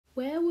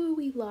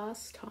the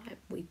last time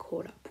we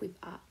caught up with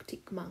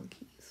Arctic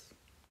Monkeys,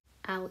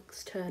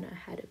 Alex Turner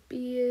had a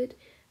beard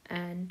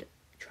and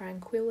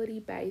Tranquility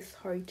Base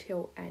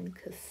Hotel and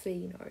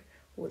Casino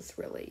was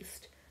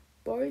released.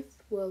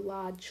 Both were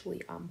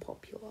largely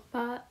unpopular,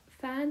 but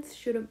fans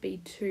shouldn't be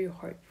too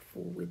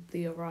hopeful with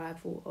the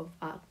arrival of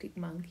Arctic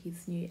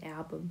Monkeys' new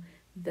album,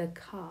 The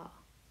Car.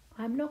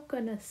 I'm not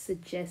going to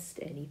suggest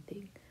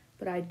anything,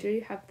 but I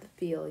do have the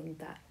feeling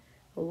that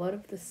a lot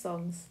of the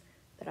songs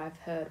that I've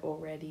heard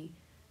already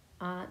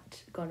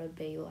aren't going to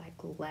be like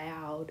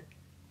loud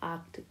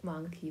Arctic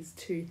Monkeys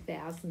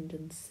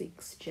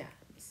 2006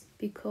 jams.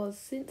 Because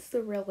since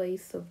the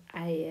release of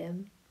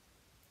AM,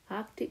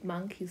 Arctic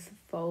Monkeys have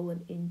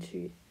fallen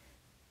into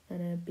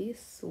an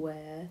abyss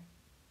where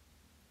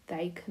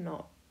they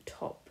cannot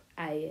top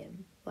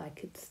AM.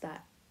 Like, it's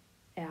that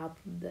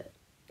album that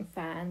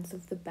fans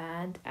of the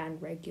band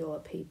and regular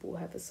people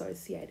have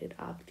associated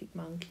Arctic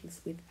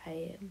Monkeys with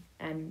AM,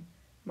 and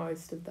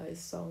most of those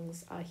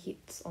songs are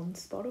hits on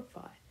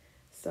Spotify.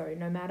 So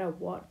no matter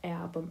what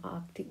album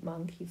Arctic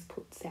Monkeys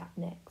puts out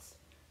next,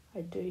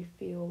 I do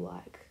feel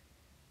like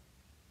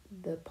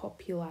the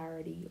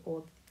popularity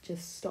or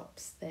just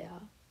stops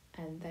there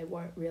and they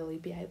won't really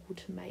be able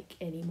to make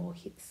any more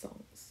hit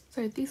songs.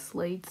 So this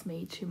leads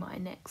me to my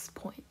next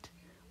point.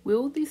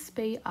 Will this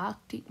be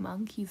Arctic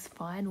Monkeys'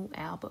 final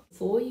album?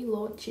 Before you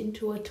launch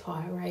into a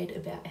tirade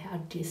about how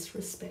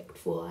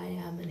disrespectful I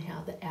am and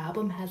how the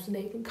album hasn't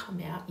even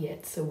come out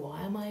yet, so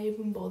why am I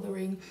even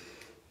bothering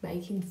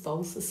making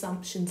false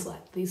assumptions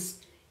like this?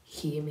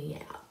 Hear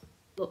me out.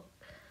 Look,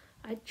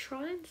 I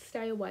try and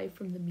stay away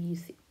from the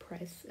music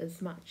press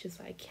as much as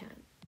I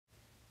can,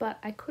 but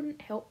I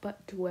couldn't help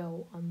but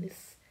dwell on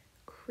this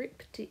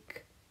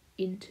cryptic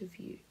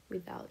interview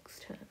with Alex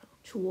Turner.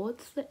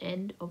 Towards the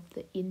end of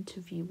the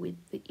interview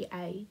with The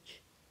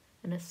Age,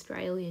 an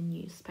Australian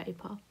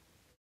newspaper,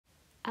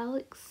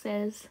 Alex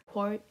says,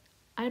 quote,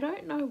 "I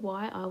don't know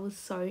why I was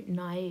so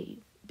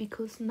naive,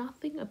 because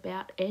nothing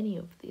about any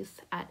of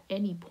this at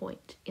any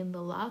point in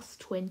the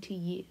last 20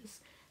 years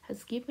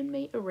has given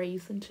me a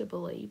reason to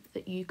believe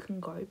that you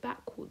can go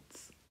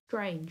backwards.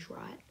 Strange,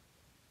 right?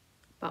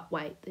 But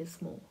wait,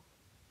 there's more."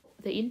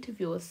 The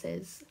interviewer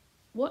says,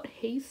 what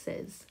he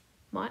says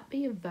might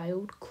be a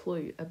veiled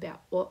clue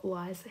about what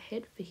lies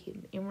ahead for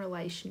him in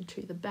relation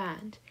to the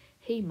band.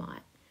 He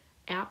might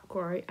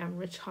outgrow and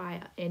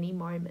retire any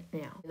moment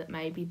now. That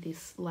maybe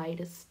this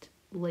latest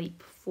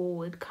leap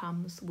forward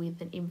comes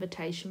with an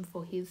invitation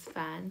for his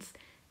fans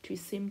to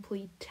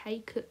simply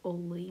take it or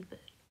leave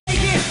it.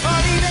 Take it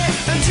or leave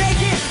it, and take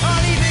it or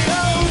leave it,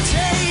 oh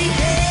take it.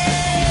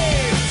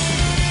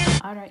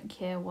 I don't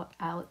care what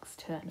Alex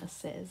Turner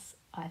says.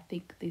 I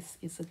think this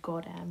is a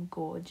goddamn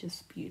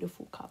gorgeous,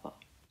 beautiful cover.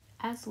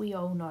 As we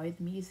all know,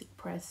 the music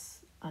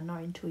press are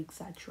known to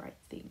exaggerate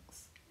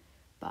things,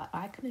 but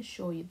I can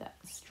assure you that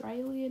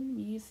Australian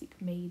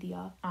music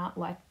media aren't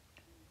like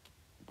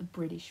the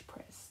British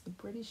press. The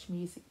British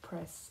music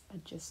press are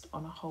just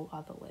on a whole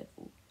other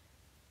level.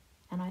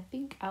 And I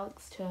think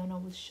Alex Turner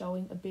was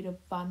showing a bit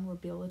of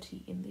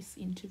vulnerability in this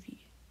interview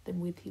than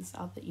with his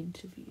other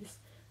interviews.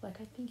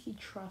 Like, I think he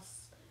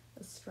trusts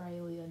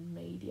Australian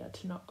media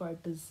to not go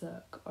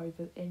berserk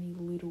over any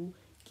little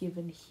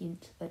given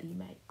hint that he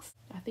makes.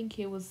 I think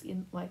he was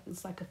in, like,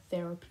 it's like a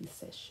therapy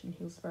session.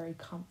 He was very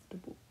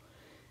comfortable.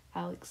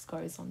 Alex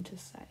goes on to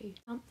say,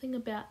 something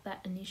about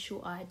that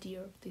initial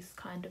idea of this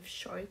kind of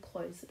show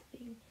closer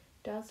thing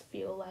does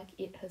feel like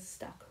it has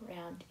stuck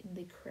around in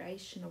the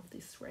creation of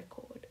this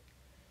record.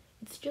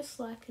 It's just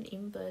like an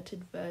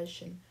inverted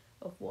version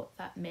of what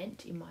that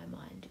meant in my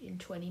mind in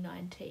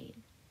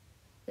 2019.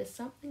 There's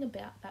something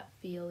about that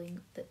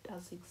feeling that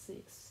does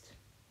exist.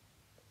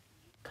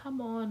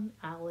 Come on,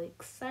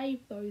 Alex,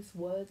 save those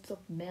words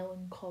of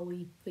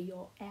melancholy for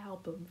your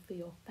album for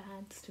your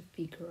fans to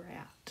figure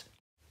out.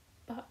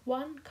 But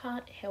one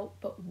can't help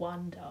but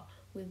wonder,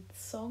 with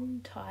song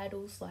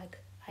titles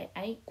like I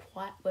Ain't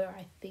Quite Where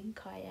I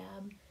Think I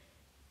Am,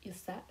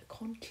 is that a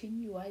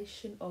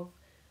continuation of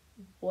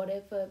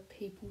whatever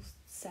people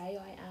say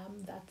I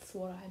am, that's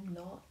what I'm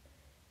not?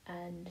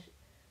 And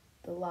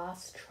the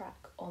last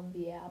track on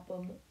the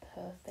album,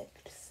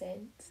 Perfect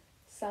Sense.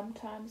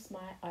 Sometimes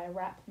I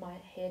wrap my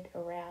head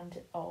around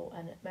it all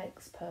and it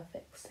makes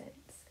perfect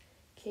sense.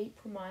 Keep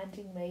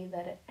reminding me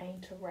that it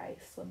ain't a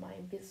race when my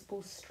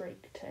invisible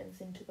streak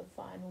turns into the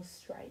final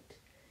straight.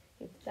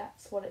 If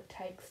that's what it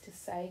takes to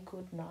say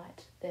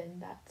goodnight, then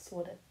that's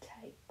what it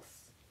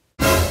takes.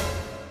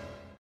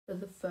 For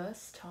the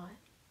first time,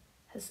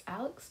 has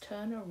Alex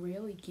Turner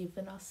really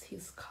given us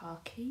his car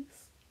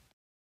keys?